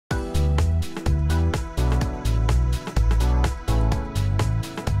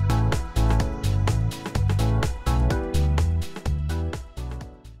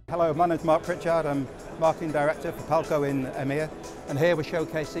Hello, my name is Pritchard. I'm Marketing Director for Pelco in EMEA, and here we're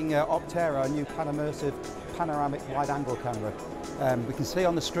showcasing Optera, a new Panomersive panoramic wide-angle camera. We can see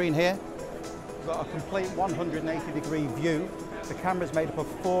on the screen here, we've got a complete 180-degree view. The camera is made up of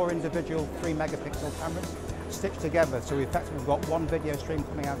 4 individual 3-megapixel cameras stitched together, so we effectively got one video stream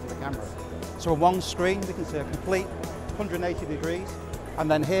coming out of the camera. So on one screen we can see a complete 180 degrees, and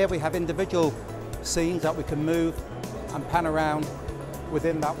then here we have individual scenes that we can move and pan around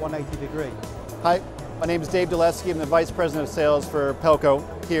within that 180 degree. Hi, my name is Dave Dalleske. I'm the Vice President of Sales for Pelco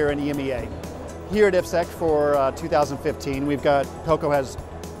here in EMEA. Here at IFSEC for 2015, Pelco has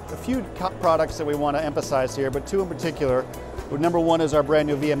a few products that we want to emphasize here, but 2 in particular. Number 1 is our brand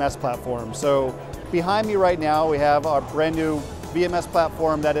new VMS platform. So behind me right now we have our brand new VMS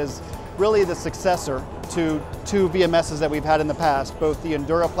platform that is really the successor to 2 VMSs that we've had in the past, both the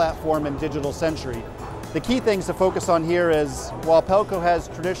Endura platform and digital Sentry. The key things to focus on here is, while Pelco has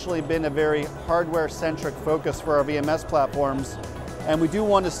traditionally been a very hardware-centric focus for our VMS platforms, and we do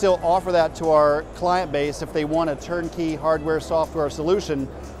want to still offer that to our client base if they want a turnkey hardware-software solution,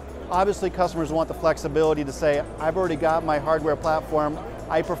 obviously customers want the flexibility to say, I've already got my hardware platform,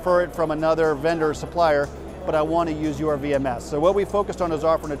 I prefer it from another vendor or supplier, but I want to use your VMS. So what we focused on is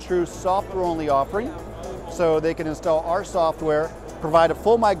offering a true software-only offering, so they can install our software, provide a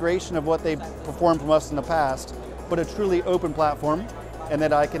full migration of what they've performed from us in the past, but a truly open platform, and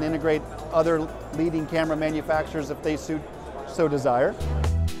that I can integrate other leading camera manufacturers if they so desire.